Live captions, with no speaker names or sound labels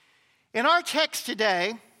In our text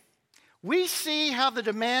today, we see how the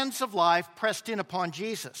demands of life pressed in upon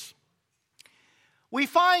Jesus. We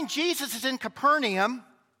find Jesus is in Capernaum,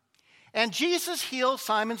 and Jesus heals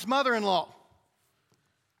Simon's mother-in-law.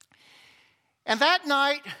 And that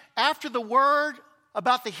night, after the word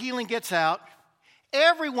about the healing gets out,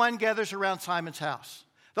 everyone gathers around Simon's house.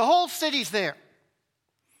 The whole city's there.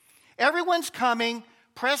 Everyone's coming,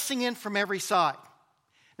 pressing in from every side.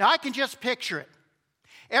 Now, I can just picture it.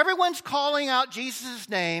 Everyone's calling out Jesus'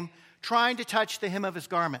 name, trying to touch the hem of his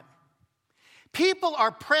garment. People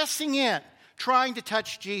are pressing in, trying to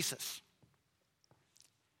touch Jesus.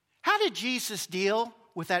 How did Jesus deal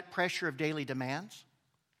with that pressure of daily demands?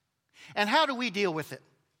 And how do we deal with it?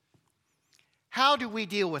 How do we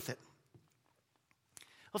deal with it?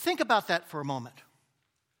 Well, think about that for a moment.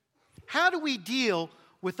 How do we deal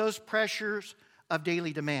with those pressures of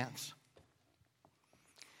daily demands?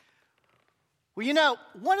 Well, you know,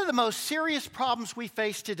 one of the most serious problems we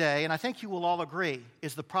face today, and I think you will all agree,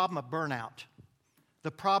 is the problem of burnout.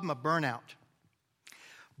 The problem of burnout.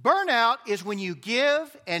 Burnout is when you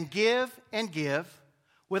give and give and give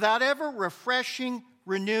without ever refreshing,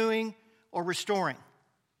 renewing, or restoring.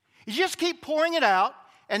 You just keep pouring it out,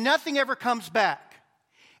 and nothing ever comes back.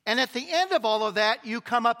 And at the end of all of that, you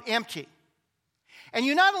come up empty. And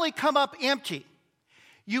you not only come up empty,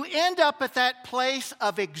 you end up at that place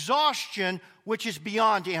of exhaustion, which is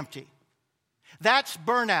beyond empty. That's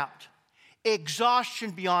burnout.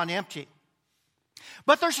 Exhaustion beyond empty.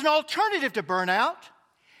 But there's an alternative to burnout,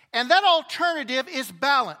 and that alternative is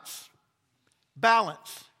balance.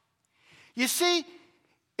 Balance. You see,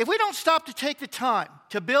 if we don't stop to take the time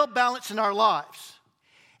to build balance in our lives,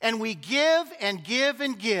 and we give and give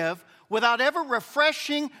and give without ever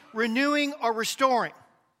refreshing, renewing, or restoring,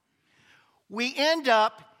 we end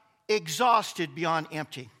up exhausted beyond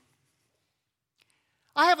empty.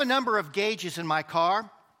 I have a number of gauges in my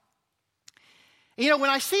car. You know, when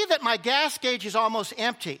I see that my gas gauge is almost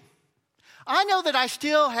empty, I know that I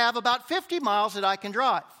still have about 50 miles that I can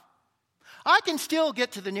drive. I can still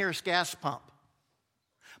get to the nearest gas pump.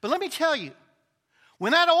 But let me tell you,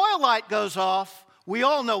 when that oil light goes off, we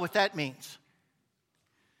all know what that means.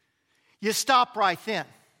 You stop right then.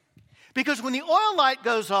 Because when the oil light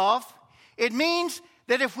goes off, it means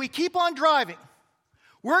that if we keep on driving,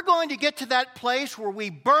 we're going to get to that place where we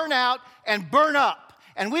burn out and burn up.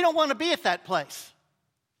 And we don't want to be at that place.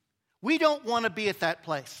 We don't want to be at that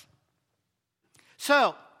place.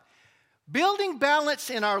 So, building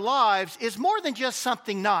balance in our lives is more than just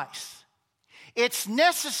something nice. It's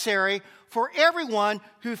necessary for everyone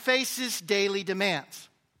who faces daily demands.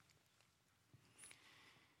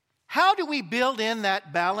 How do we build in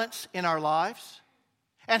that balance in our lives?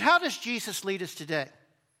 And how does Jesus lead us today?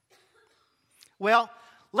 Well,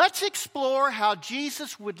 let's explore how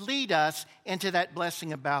Jesus would lead us into that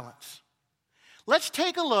blessing of balance. Let's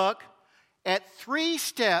take a look at 3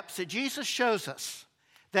 steps that Jesus shows us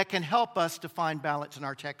that can help us to find balance in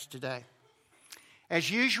our text today. As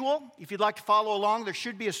usual, if you'd like to follow along, there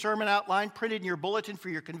should be a sermon outline printed in your bulletin for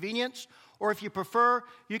your convenience, or if you prefer,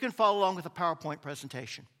 you can follow along with a PowerPoint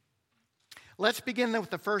presentation. Let's begin then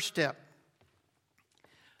with the first step.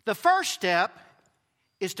 The first step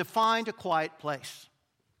is to find a quiet place.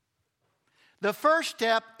 The first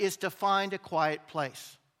step is to find a quiet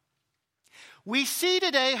place. We see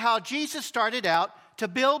today how Jesus started out to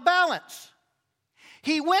build balance.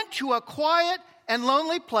 He went to a quiet and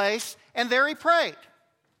lonely place, and there he prayed.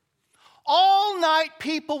 All night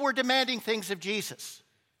people were demanding things of Jesus.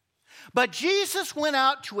 But Jesus went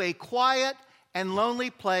out to a quiet and lonely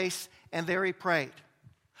place, and there he prayed.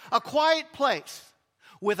 A quiet place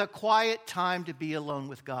with a quiet time to be alone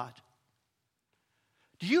with God.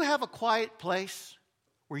 Do you have a quiet place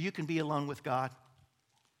where you can be alone with God?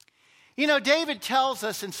 You know, David tells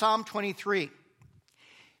us in Psalm 23,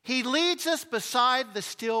 he leads us beside the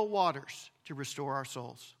still waters to restore our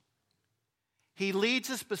souls. He leads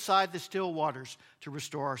us beside the still waters to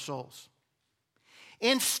restore our souls.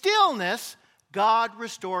 In stillness, God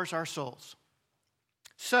restores our souls.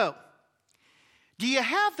 So, do you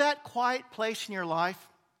have that quiet place in your life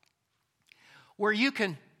where you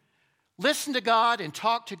can listen to God and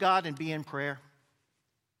talk to God and be in prayer?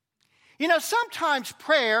 You know, sometimes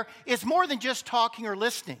prayer is more than just talking or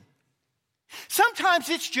listening. Sometimes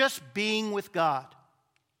it's just being with God.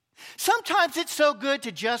 Sometimes it's so good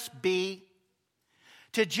to just be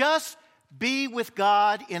with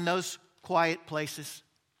God in those quiet places.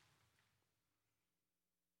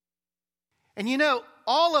 And you know,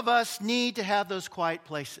 all of us need to have those quiet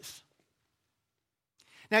places.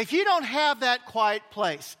 Now, if you don't have that quiet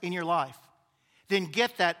place in your life, then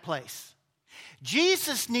get that place.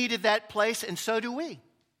 Jesus needed that place, and so do we.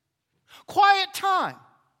 Quiet time.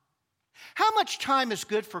 How much time is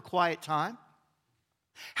good for quiet time?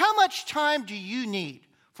 How much time do you need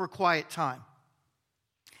for quiet time?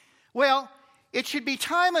 Well, it should be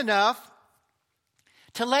time enough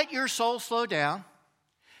to let your soul slow down,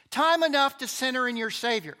 time enough to center in your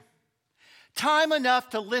Savior, time enough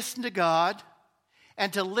to listen to God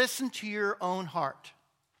and to listen to your own heart.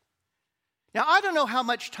 Now, I don't know how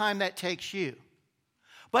much time that takes you,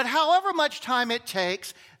 but however much time it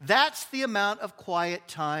takes, that's the amount of quiet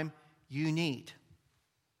time you need.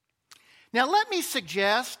 Now, let me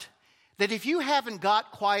suggest that if you haven't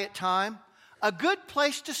got quiet time, a good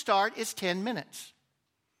place to start is 10 minutes.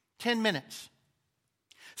 10 minutes.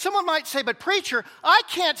 Someone might say, but preacher, I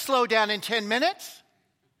can't slow down in 10 minutes.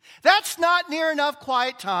 That's not near enough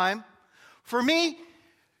quiet time for me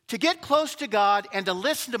to get close to God and to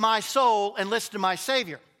listen to my soul and listen to my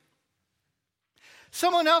Savior.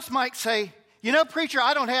 Someone else might say, you know, preacher,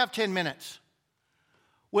 I don't have 10 minutes.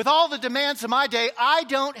 With all the demands of my day, I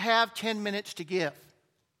don't have 10 minutes to give.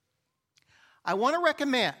 I want to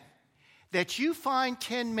recommend that you find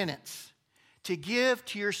 10 minutes to give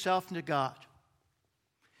to yourself and to God.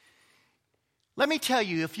 Let me tell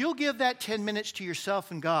you, if you'll give that 10 minutes to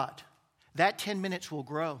yourself and God, that 10 minutes will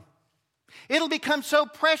grow. It'll become so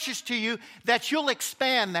precious to you that you'll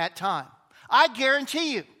expand that time. I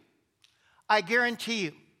guarantee you. I guarantee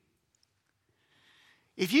you.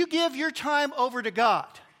 If you give your time over to God,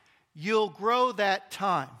 you'll grow that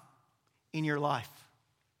time in your life.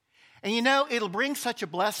 And you know, it'll bring such a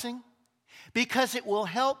blessing because it will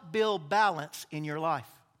help build balance in your life.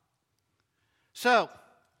 So,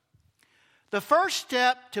 the first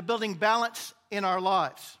step to building balance in our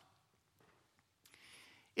lives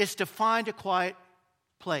is to find a quiet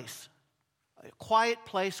place. A quiet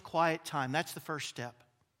place, quiet time. That's the first step.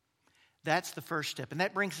 That's the first step. And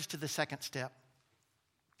that brings us to the second step.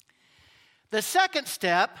 The second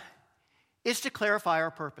step is to clarify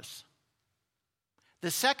our purpose.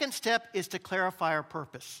 The second step is to clarify our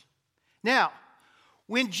purpose. Now,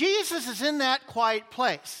 when Jesus is in that quiet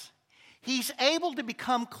place, he's able to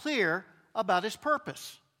become clear about his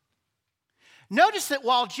purpose. Notice that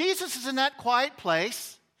while Jesus is in that quiet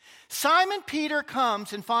place, Simon Peter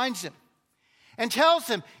comes and finds him and tells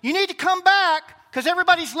him, you need to come back because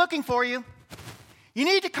everybody's looking for you. You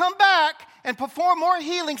need to come back and perform more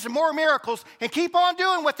healings and more miracles and keep on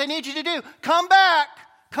doing what they need you to do. Come back,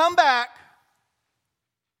 come back.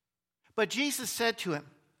 But Jesus said to him,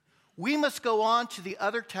 we must go on to the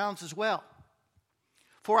other towns as well,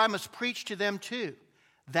 for I must preach to them too.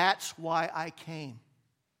 That's why I came.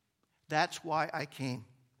 That's why I came.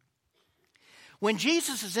 When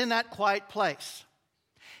Jesus is in that quiet place,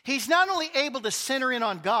 he's not only able to center in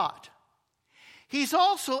on God, he's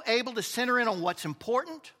also able to center in on what's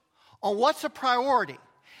important, on what's a priority,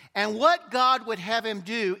 and what God would have him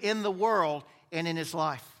do in the world and in his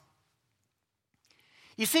life.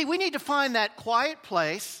 You see, we need to find that quiet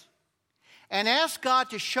place and ask God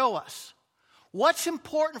to show us what's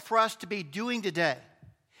important for us to be doing today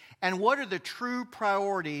and what are the true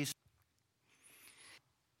priorities.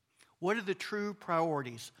 What are the true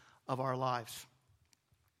priorities of our lives?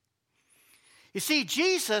 You see,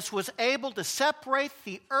 Jesus was able to separate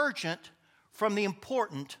the urgent from the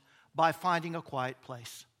important by finding a quiet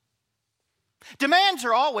place. Demands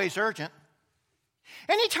are always urgent.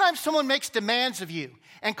 Anytime someone makes demands of you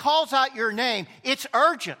and calls out your name, it's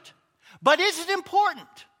urgent. But is it important?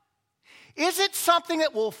 Is it something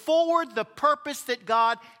that will forward the purpose that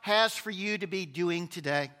God has for you to be doing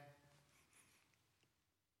today?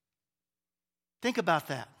 Think about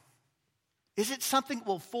that. Is it something that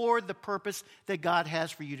will forward the purpose that God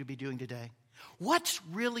has for you to be doing today? What's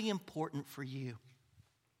really important for you?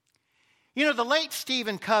 You know, the late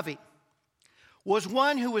Stephen Covey was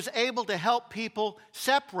one who was able to help people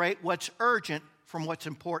separate what's urgent from what's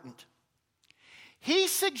important. He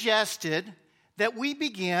suggested that we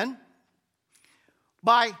begin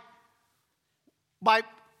by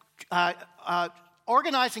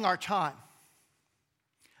organizing our time.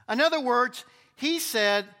 In other words, he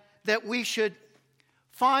said that we should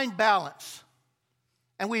find balance.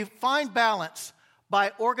 And we find balance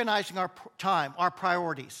by organizing our time, our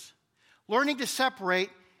priorities. Learning to separate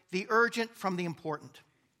the urgent from the important.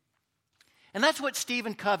 And that's what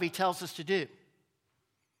Stephen Covey tells us to do.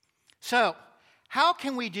 So, how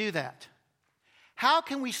can we do that? How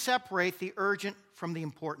can we separate the urgent from the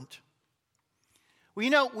important? Well, you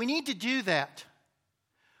know, we need to do that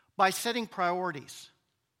by setting priorities.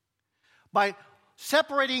 By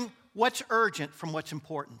separating what's urgent from what's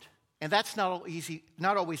important. And that's not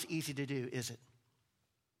always easy to do, is it?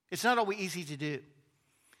 It's not always easy to do.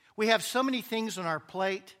 We have so many things on our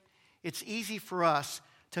plate, it's easy for us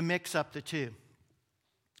to mix up the two.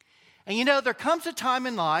 And you know, there comes a time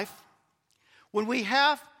in life when we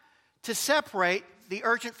have to separate the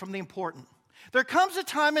urgent from the important. There comes a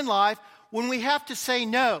time in life when we have to say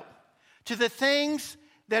no to the things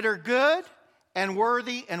that are good and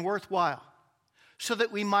worthy and worthwhile, so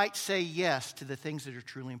that we might say yes to the things that are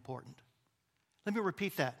truly important. Let me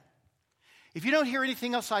repeat that. If you don't hear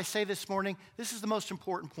anything else I say this morning, this is the most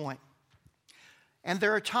important point. And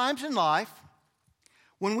there are times in life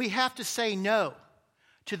when we have to say no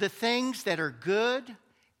to the things that are good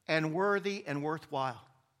and worthy and worthwhile,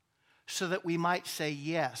 so that we might say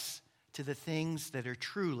yes to the things that are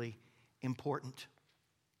truly important.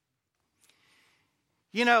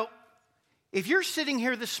 You know, if you're sitting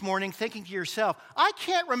here this morning thinking to yourself, I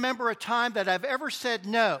can't remember a time that I've ever said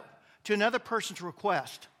no to another person's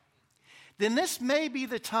request, then this may be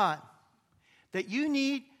the time that you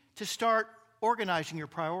need to start organizing your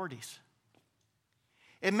priorities.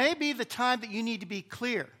 It may be the time that you need to be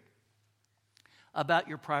clear about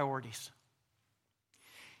your priorities.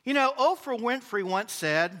 You know, Oprah Winfrey once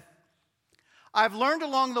said, I've learned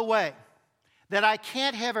along the way that I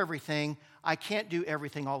can't have everything, I can't do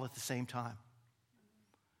everything all at the same time.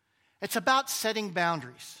 It's about setting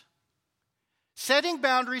boundaries. Setting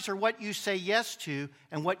boundaries are what you say yes to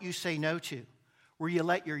and what you say no to, where you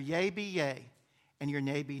let your yea be yea and your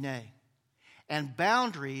nay be nay. And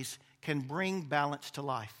boundaries can bring balance to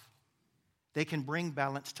life. They can bring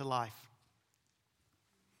balance to life.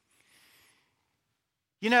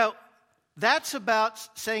 You know, that's about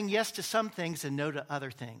saying yes to some things and no to other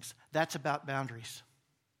things. That's about boundaries.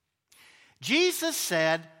 Jesus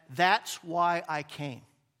said, that's why I came.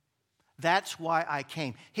 That's why I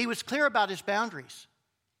came. He was clear about his boundaries.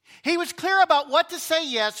 He was clear about what to say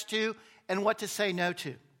yes to and what to say no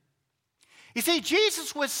to. You see,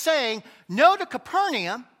 Jesus was saying no to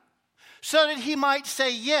Capernaum so that he might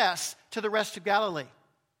say yes to the rest of Galilee.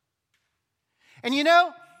 And you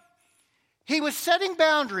know, he was setting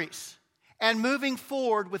boundaries and moving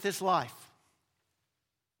forward with his life.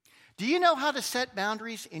 Do you know how to set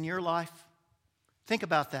boundaries in your life? Think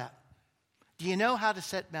about that. Do you know how to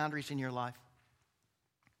set boundaries in your life?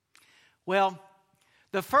 Well,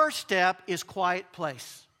 the first step is quiet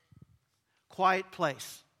place. Quiet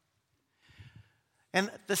place.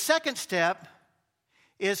 And the second step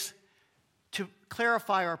is to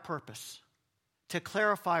clarify our purpose. To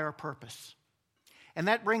clarify our purpose. And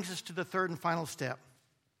that brings us to the third and final step.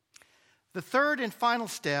 The third and final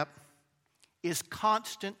step is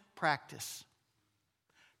constant practice.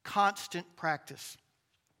 Constant practice.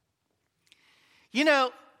 You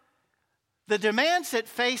know, the demands that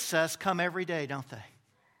face us come every day, don't they?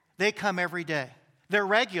 They come every day. They're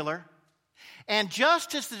regular. And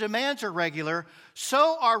just as the demands are regular,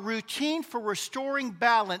 so our routine for restoring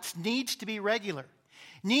balance needs to be regular.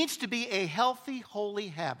 Needs to be a healthy, holy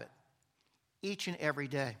habit each and every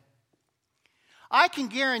day. I can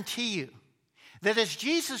guarantee you that as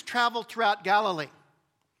Jesus traveled throughout Galilee,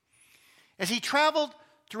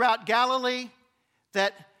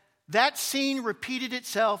 that scene repeated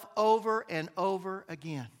itself over and over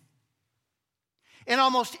again. In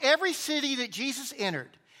almost every city that Jesus entered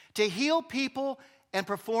to heal people and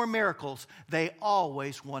perform miracles, they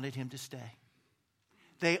always wanted him to stay.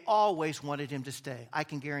 They always wanted him to stay. I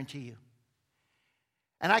can guarantee you.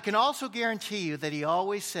 And I can also guarantee you that he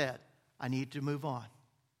always said, I need to move on.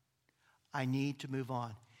 I need to move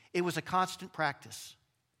on. It was a constant practice.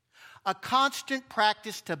 A constant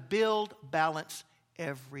practice to build balance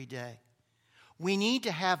every day. We need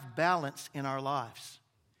to have balance in our lives.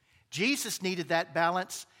 Jesus needed that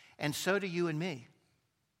balance, and so do you and me.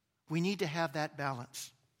 We need to have that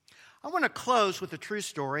balance. I want to close with a true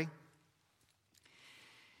story.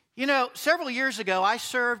 You know, several years ago, I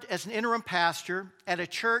served as an interim pastor at a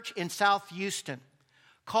church in South Houston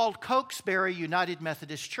called Cokesbury United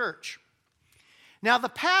Methodist Church. Now,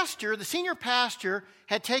 the senior pastor,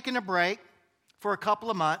 had taken a break for a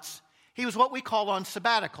couple of months. He was what we call on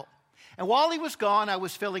sabbatical. And while he was gone, I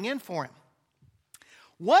was filling in for him.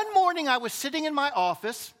 One morning, I was sitting in my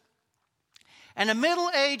office, and a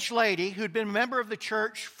middle-aged lady who'd been a member of the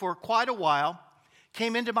church for quite a while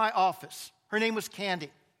came into my office. Her name was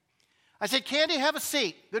Candy. I said, Candy, have a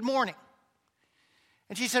seat. Good morning.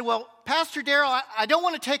 And she said, well, Pastor Darrell, I don't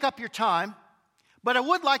want to take up your time, but I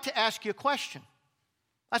would like to ask you a question.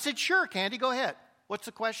 I said, sure, Candy, go ahead. What's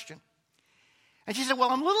the question? And she said, well,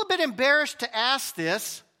 I'm a little bit embarrassed to ask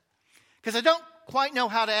this because I don't quite know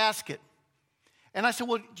how to ask it. And I said,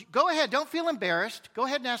 well, go ahead. Don't feel embarrassed. Go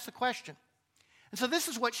ahead and ask the question. And so this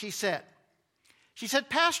is what she said. She said,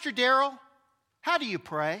 Pastor Darrell, how do you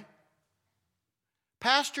pray?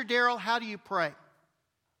 Pastor Darrell, how do you pray?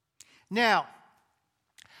 Now,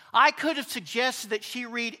 I could have suggested that she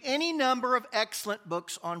read any number of excellent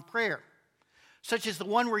books on prayer, such as the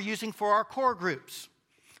one we're using for our core groups,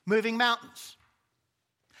 Moving Mountains.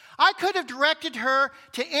 I could have directed her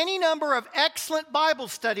to any number of excellent Bible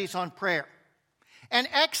studies on prayer and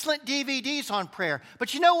excellent DVDs on prayer.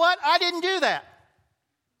 But you know what? I didn't do that.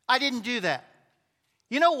 I didn't do that.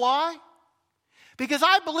 You know why? Because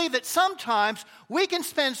I believe that sometimes we can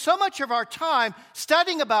spend so much of our time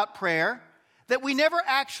studying about prayer that we never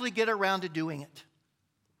actually get around to doing it.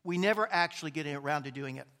 We never actually get around to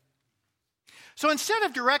doing it. So instead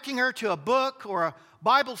of directing her to a book or a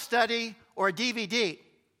Bible study or a DVD,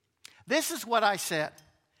 this is what I said.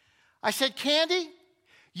 I said, Candy,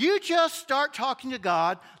 you just start talking to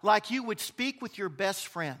God like you would speak with your best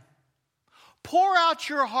friend. Pour out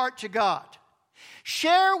your heart to God.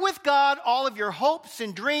 Share with God all of your hopes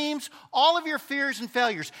and dreams, all of your fears and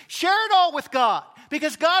failures. Share it all with God,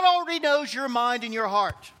 because God already knows your mind and your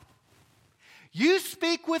heart. You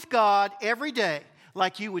speak with God every day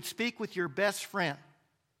like you would speak with your best friend.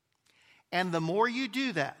 And the more you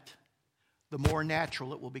do that, the more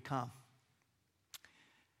natural it will become.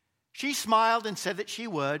 She smiled and said that she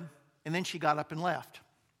would, and then she got up and left.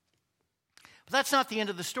 But that's not the end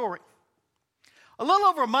of the story. A little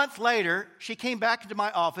over a month later, she came back into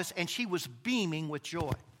my office and she was beaming with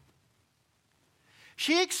joy.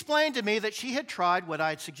 She explained to me that she had tried what I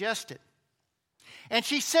had suggested. And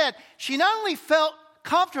she said she not only felt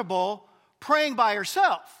comfortable praying by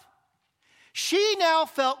herself, she now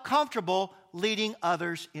felt comfortable leading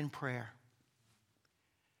others in prayer.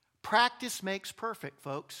 Practice makes perfect,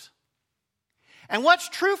 folks. And what's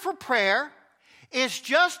true for prayer is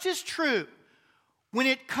just as true when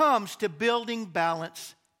it comes to building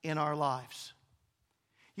balance in our lives.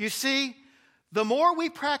 You see, the more we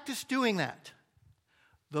practice doing that,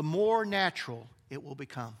 the more natural it will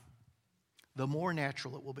become. The more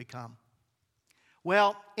natural it will become.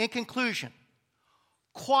 Well, in conclusion,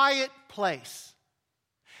 quiet place,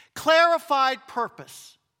 clarified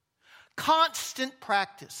purpose, constant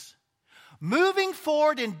practice, moving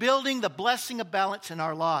forward and building the blessing of balance in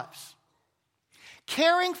our lives,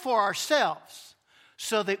 caring for ourselves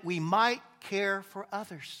so that we might care for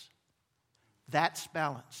others. That's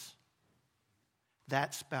balance.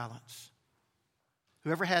 That's balance.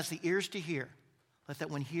 Whoever has the ears to hear, let that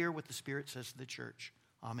one hear what the Spirit says to the church.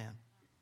 Amen.